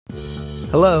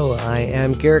Hello, I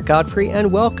am Garrett Godfrey,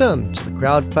 and welcome to the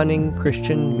Crowdfunding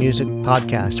Christian Music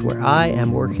Podcast, where I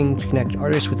am working to connect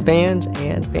artists with fans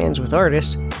and fans with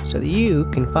artists so that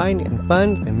you can find and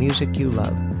fund the music you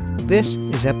love. This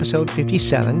is episode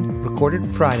 57, recorded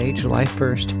Friday, July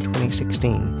 1st,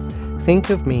 2016. Think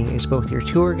of me as both your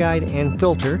tour guide and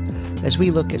filter as we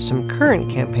look at some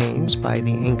current campaigns by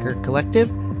the Anchor Collective,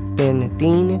 Ben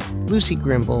Dean, Lucy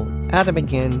Grimble, Adam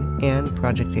Again, and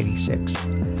Project 86.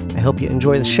 I hope you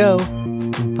enjoy the show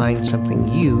and find something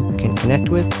you can connect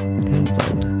with and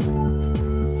fund.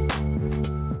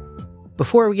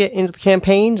 Before we get into the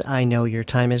campaigns, I know your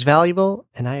time is valuable,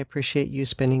 and I appreciate you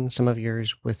spending some of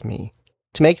yours with me.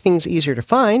 To make things easier to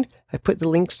find, I put the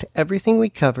links to everything we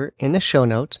cover in the show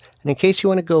notes, and in case you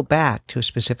want to go back to a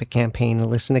specific campaign and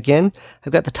listen again,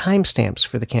 I've got the timestamps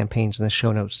for the campaigns in the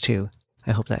show notes too.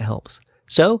 I hope that helps.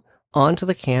 So, on to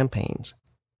the campaigns.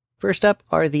 First up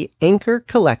are the Anchor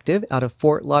Collective out of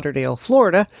Fort Lauderdale,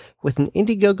 Florida, with an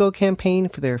Indiegogo campaign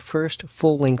for their first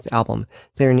full-length album.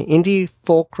 They're an indie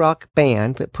folk rock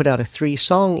band that put out a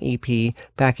 3-song EP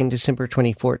back in December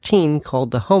 2014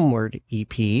 called the Homeward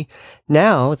EP.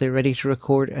 Now they're ready to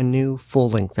record a new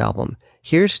full-length album.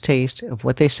 Here's a taste of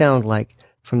what they sound like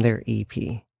from their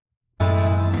EP.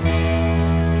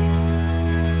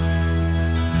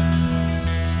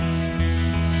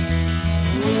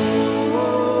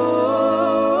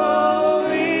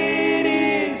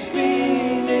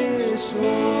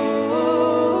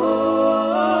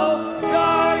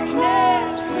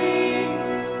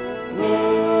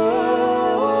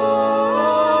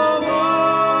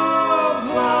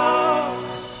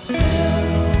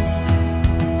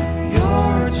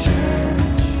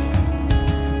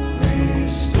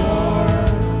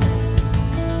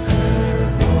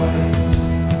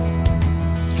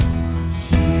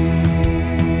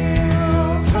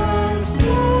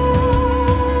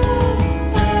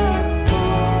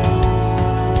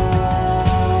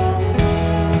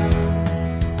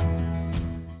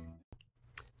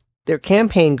 Their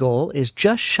campaign goal is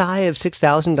just shy of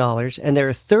 $6,000, and they're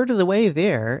a third of the way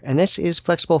there, and this is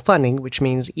flexible funding, which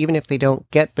means even if they don't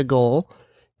get the goal,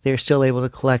 they're still able to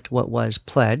collect what was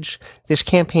pledged. This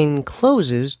campaign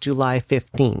closes July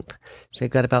 15th, so they've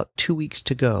got about 2 weeks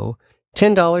to go.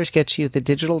 $10 gets you the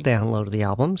digital download of the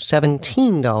album,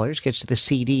 $17 gets you the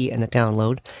CD and the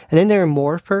download, and then there are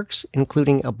more perks,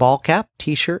 including a ball cap,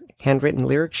 t-shirt, handwritten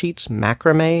lyric sheets,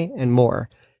 macrame, and more,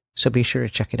 so be sure to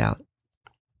check it out.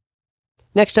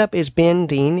 Next up is Ben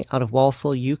Dean out of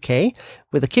Walsall, UK,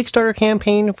 with a Kickstarter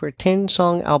campaign for a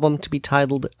 10-song album to be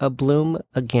titled A Bloom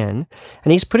Again,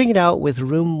 and he's putting it out with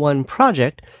Room 1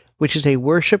 Project, which is a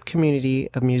worship community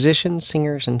of musicians,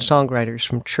 singers, and songwriters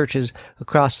from churches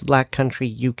across the Black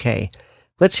Country, UK.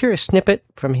 Let's hear a snippet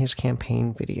from his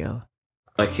campaign video.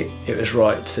 It was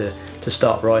right to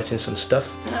start writing some stuff.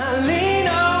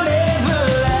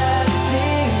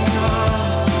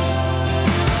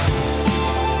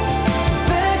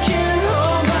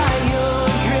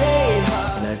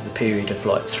 Period of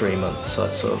like 3 months,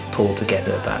 I'd sort of pulled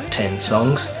together about 10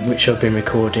 songs, which I've been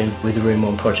recording with the Room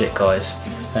 1 Project guys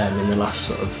in the last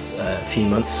sort of few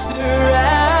months.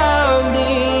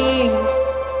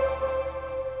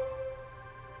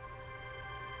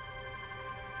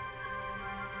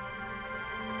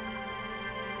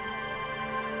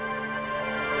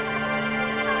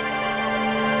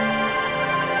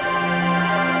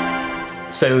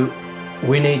 So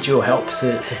we need your help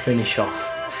to finish off.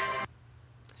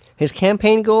 His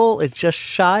campaign goal is just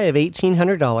shy of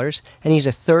 $1,800, and he's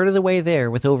a third of the way there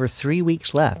with over 3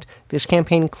 weeks left. This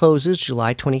campaign closes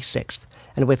July 26th,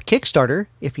 and with Kickstarter,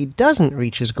 if he doesn't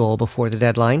reach his goal before the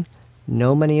deadline,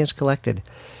 no money is collected.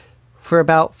 For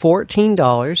about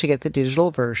 $14, you get the digital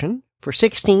version. For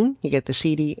 $16, you get the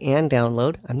CD and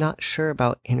download. I'm not sure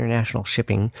about international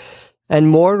shipping. And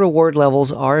more reward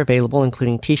levels are available,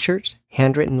 including t-shirts,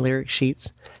 handwritten lyric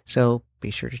sheets, so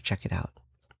be sure to check it out.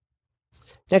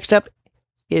 Next up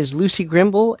is Lucy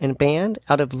Grimble and band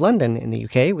out of London in the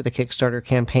UK with a Kickstarter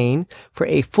campaign for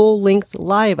a full-length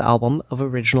live album of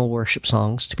original worship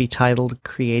songs to be titled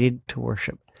Created to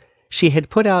Worship. She had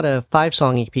put out a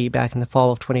 5-song EP back in the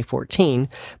fall of 2014,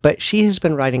 but she has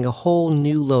been writing a whole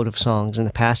new load of songs in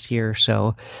the past year or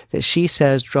so that she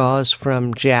says draws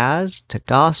from jazz to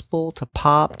gospel to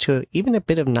pop to even a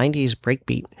bit of 90s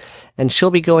breakbeat. And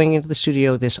she'll be going into the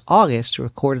studio this August to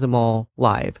record them all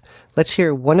live. Let's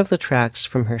hear one of the tracks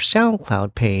from her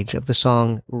SoundCloud page of the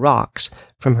song Rocks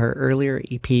from her earlier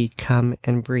EP Come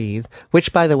and Breathe,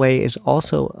 which, by the way, is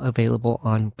also available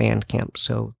on Bandcamp,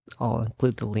 so I'll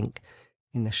include the link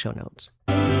in the show notes.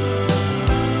 Let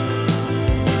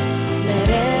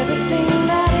everything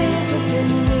that is within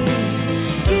me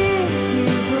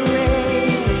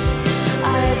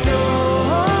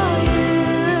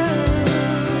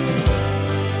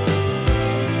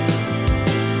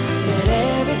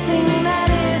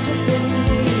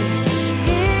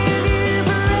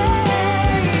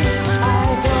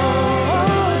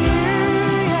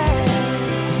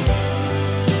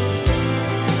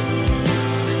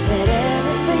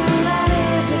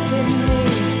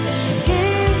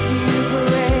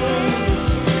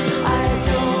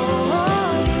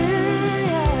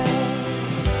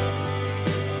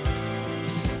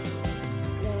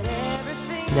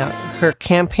Her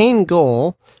campaign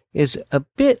goal is a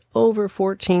bit over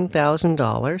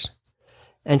 $14,000,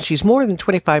 and she's more than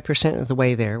 25% of the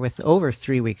way there with over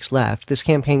 3 weeks left. This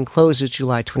campaign closes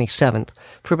July 27th.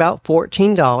 For about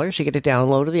 $14, you get a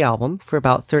download of the album. For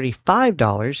about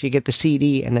 $35, you get the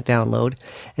CD and the download.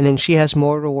 And then she has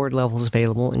more reward levels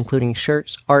available, including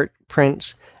shirts, art,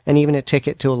 prints, and even a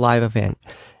ticket to a live event.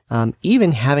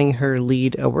 Even having her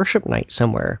lead a worship night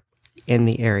somewhere in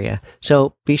the area.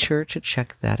 So be sure to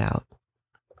check that out.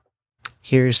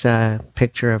 Here's a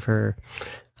picture of her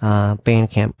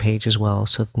Bandcamp page as well,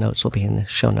 so the notes will be in the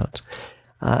show notes.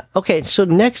 Okay, so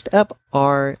next up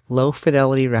are Low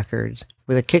Fidelity Records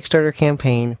with a Kickstarter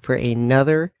campaign for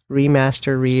another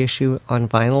remaster reissue on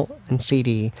vinyl and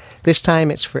CD. This time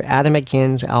it's for Adam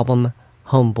McGinn's album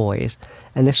Homeboys,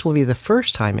 and this will be the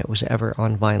first time it was ever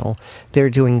on vinyl. They're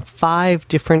doing 5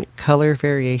 different color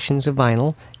variations of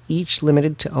vinyl, each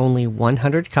limited to only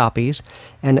 100 copies,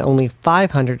 and only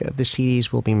 500 of the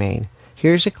CDs will be made.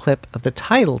 Here's a clip of the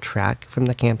title track from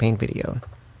the campaign video.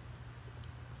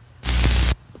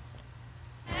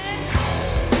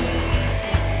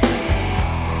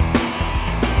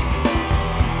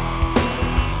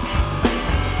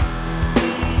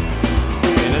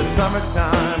 In the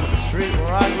summertime, the street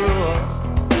where I grew up,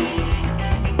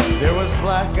 there was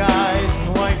black guys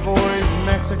and white boys and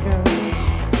Mexicans,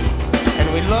 and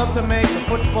we loved to make a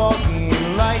football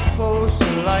game, light post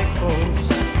and light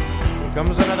post.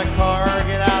 Comes another car,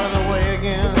 get out of the way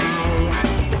again.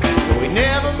 But we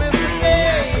never miss a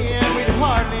day, and we'd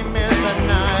hardly miss a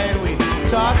night. We'd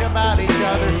talk about each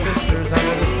other's sisters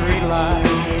under the street lights.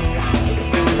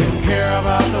 Didn't care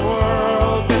about the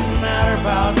world, didn't matter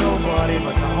about nobody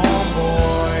but the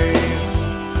homeboys.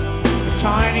 The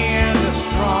tiny and the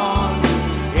strong,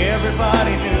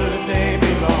 everybody knew that they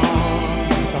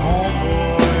belonged. The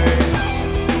homeboys.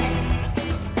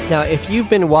 Now, if you've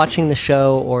been watching the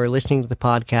show or listening to the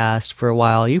podcast for a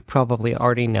while, you probably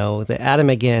already know that Adam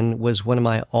McGinn was one of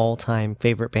my all-time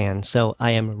favorite bands, so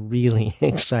I am really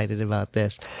excited about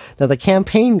this. Now, the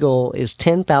campaign goal is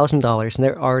 $10,000, and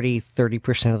they're already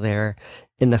 30% of there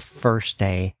in the first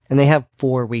day, and they have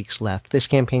 4 weeks left. This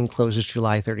campaign closes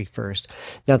July 31st.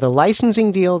 Now, the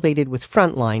licensing deal they did with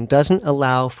Frontline doesn't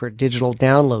allow for digital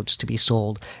downloads to be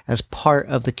sold as part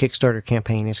of the Kickstarter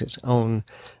campaign as its own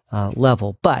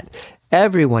level, but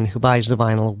everyone who buys the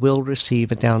vinyl will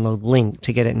receive a download link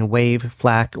to get it in WAV,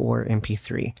 FLAC, or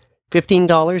MP3.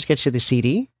 $15 gets you the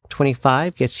CD,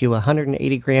 $25 gets you a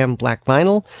 180-gram black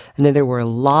vinyl, and then there were a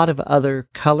lot of other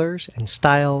colors and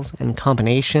styles and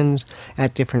combinations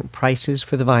at different prices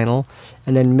for the vinyl,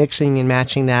 and then mixing and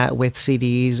matching that with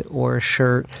CDs or a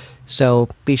shirt, so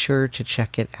be sure to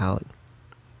check it out.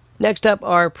 Next up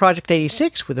are Project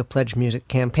 86 with a Pledge Music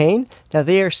campaign. Now,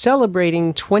 they are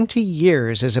celebrating 20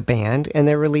 years as a band, and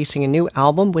they're releasing a new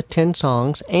album with 10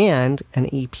 songs and an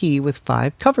EP with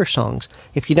 5 cover songs.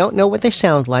 If you don't know what they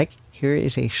sound like, here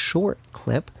is a short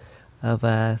clip of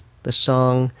the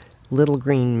song Little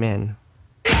Green Men.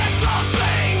 Let's all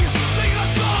sing a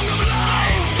song of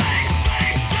life,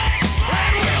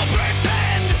 and we'll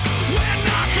pretend we're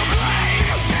not to blame.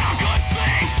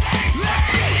 Let's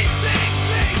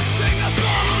sing a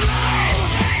song of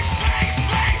life,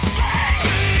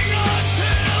 sing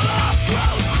until our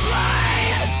throats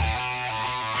bleed.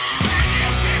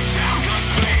 If this sound could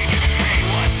speak, it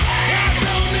would say, I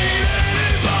don't need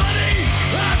anybody,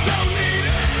 I don't need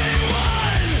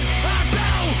anyone, I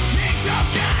don't need your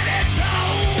guidance.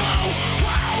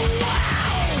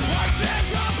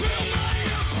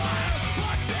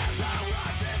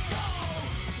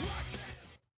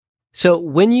 So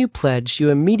when you pledge, you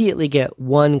immediately get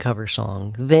 1 cover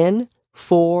song, then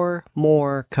 4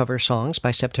 more cover songs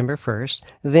by September 1st,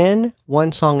 then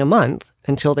 1 song a month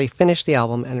until they finish the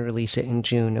album and release it in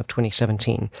June of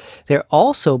 2017. They're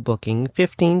also booking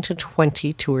 15 to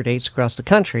 20 tour dates across the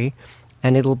country,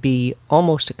 and it'll be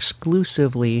almost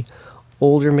exclusively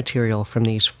older material from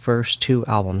these first 2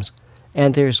 albums.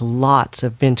 And there's lots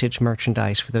of vintage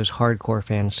merchandise for those hardcore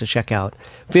fans to check out.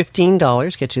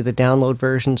 $15 gets you the download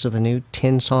versions of the new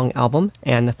 10-song album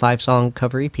and the 5-song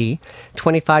cover EP.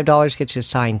 $25 gets you a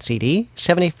signed CD.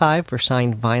 $75 for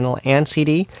signed vinyl and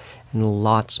CD, and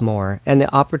lots more. And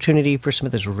the opportunity for some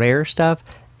of this rare stuff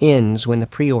ends when the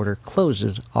pre-order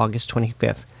closes August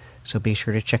 25th. So be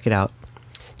sure to check it out.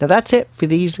 Now that's it for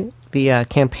the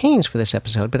campaigns for this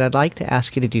episode, but I'd like to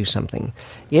ask you to do something.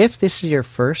 If this is your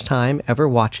first time ever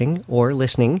watching or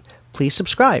listening, please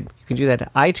subscribe. You can do that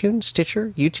at iTunes,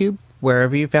 Stitcher, YouTube,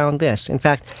 wherever you found this. In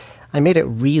fact, I made it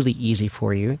really easy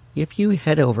for you. If you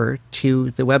head over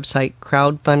to the website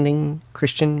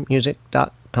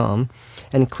crowdfundingchristianmusic.com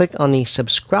and click on the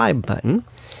subscribe button,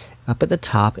 up at the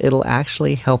top, it'll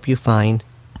actually help you find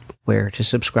where to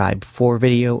subscribe for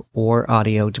video or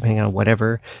audio, depending on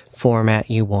whatever format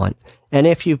you want. And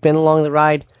if you've been along the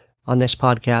ride on this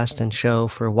podcast and show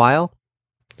for a while,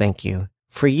 thank you.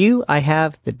 For you, I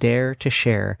have the Dare to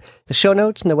Share. The show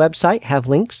notes and the website have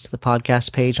links to the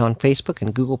podcast page on Facebook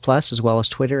and Google+, as well as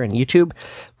Twitter and YouTube.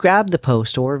 Grab the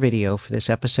post or video for this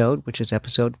episode, which is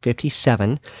episode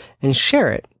 57, and share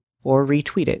it or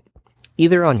retweet it,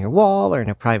 either on your wall or in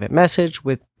a private message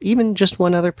with even just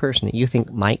one other person that you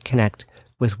think might connect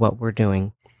with what we're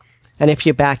doing. And if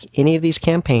you back any of these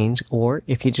campaigns, or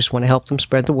if you just want to help them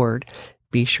spread the word,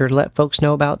 be sure to let folks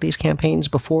know about these campaigns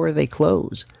before they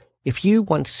close. If you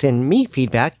want to send me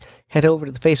feedback, head over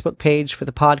to the Facebook page for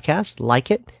the podcast, like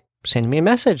it, send me a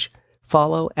message.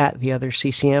 Follow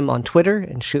 @TheOtherCCM on Twitter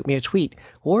and shoot me a tweet.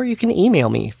 Or you can email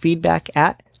me,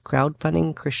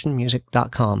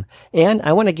 feedback@crowdfundingchristianmusic.com. And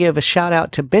I want to give a shout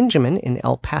out to Benjamin in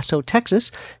El Paso,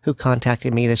 Texas, who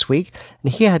contacted me this week.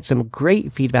 And he had some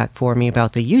great feedback for me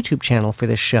about the YouTube channel for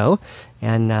this show.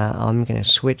 And I'm going to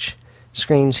switch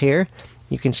screens here.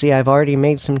 You can see I've already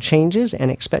made some changes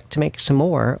and expect to make some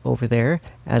more over there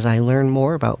as I learn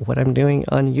more about what I'm doing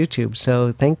on YouTube.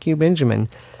 So thank you, Benjamin.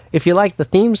 If you like the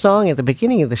theme song at the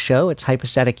beginning of the show, it's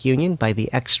Hypostatic Union by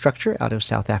the X Structure out of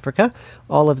South Africa.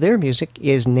 All of their music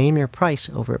is Name Your Price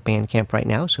over at Bandcamp right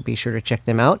now, so be sure to check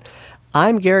them out.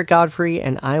 I'm Garrett Godfrey,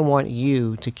 and I want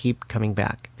you to keep coming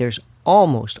back. There's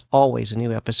almost always a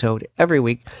new episode every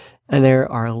week, and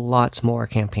there are lots more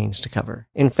campaigns to cover.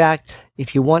 In fact,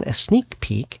 if you want a sneak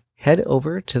peek, head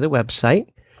over to the website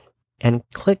and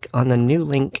click on the new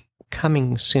link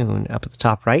Coming Soon up at the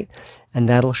top right, and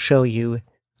that'll show you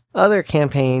other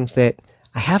campaigns that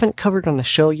I haven't covered on the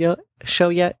show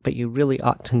yet, but you really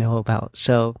ought to know about.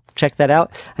 So check that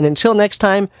out. And until next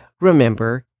time,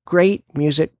 remember, great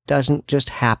music doesn't just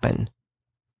happen.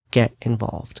 Get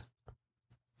involved.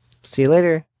 See you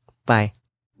later. Bye.